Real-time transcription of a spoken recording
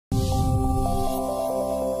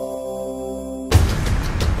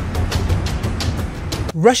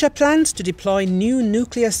Russia plans to deploy new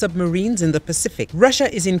nuclear submarines in the Pacific.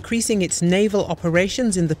 Russia is increasing its naval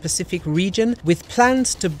operations in the Pacific region with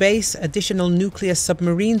plans to base additional nuclear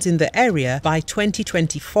submarines in the area by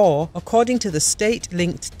 2024, according to the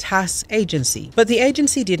state-linked TASS agency. But the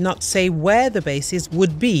agency did not say where the bases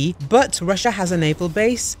would be, but Russia has a naval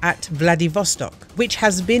base at Vladivostok, which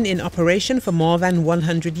has been in operation for more than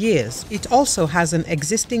 100 years. It also has an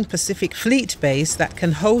existing Pacific Fleet base that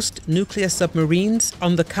can host nuclear submarines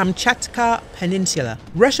on the Kamchatka Peninsula.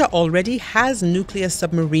 Russia already has nuclear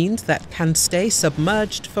submarines that can stay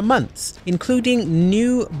submerged for months, including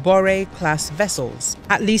new Bore-class vessels,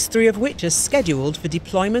 at least 3 of which are scheduled for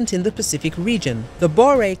deployment in the Pacific region. The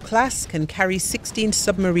Bore class can carry 16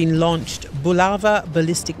 submarine-launched Bulava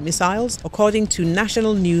ballistic missiles, according to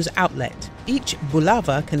national news outlet. Each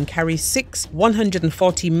Bulava can carry 6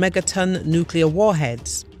 140 megaton nuclear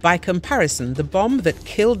warheads. By comparison, the bomb that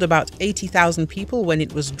killed about 80,000 people when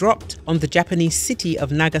it was dropped on the Japanese city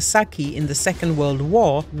of Nagasaki in the Second World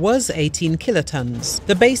War was 18 kilotons.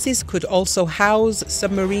 The bases could also house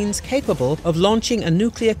submarines capable of launching a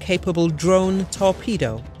nuclear-capable drone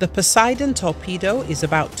torpedo. The Poseidon torpedo is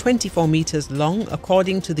about 24 meters long,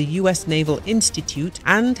 according to the US Naval Institute,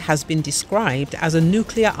 and has been described as a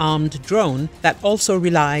nuclear-armed drone that also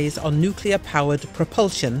relies on nuclear-powered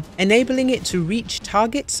propulsion, enabling it to reach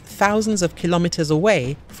targets thousands of kilometers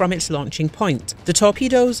away from its launching point. The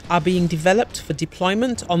torpedoes are being developed for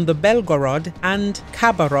deployment on the Belgorod and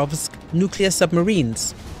Khabarovsk nuclear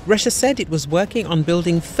submarines. Russia said it was working on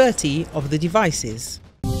building 30 of the devices.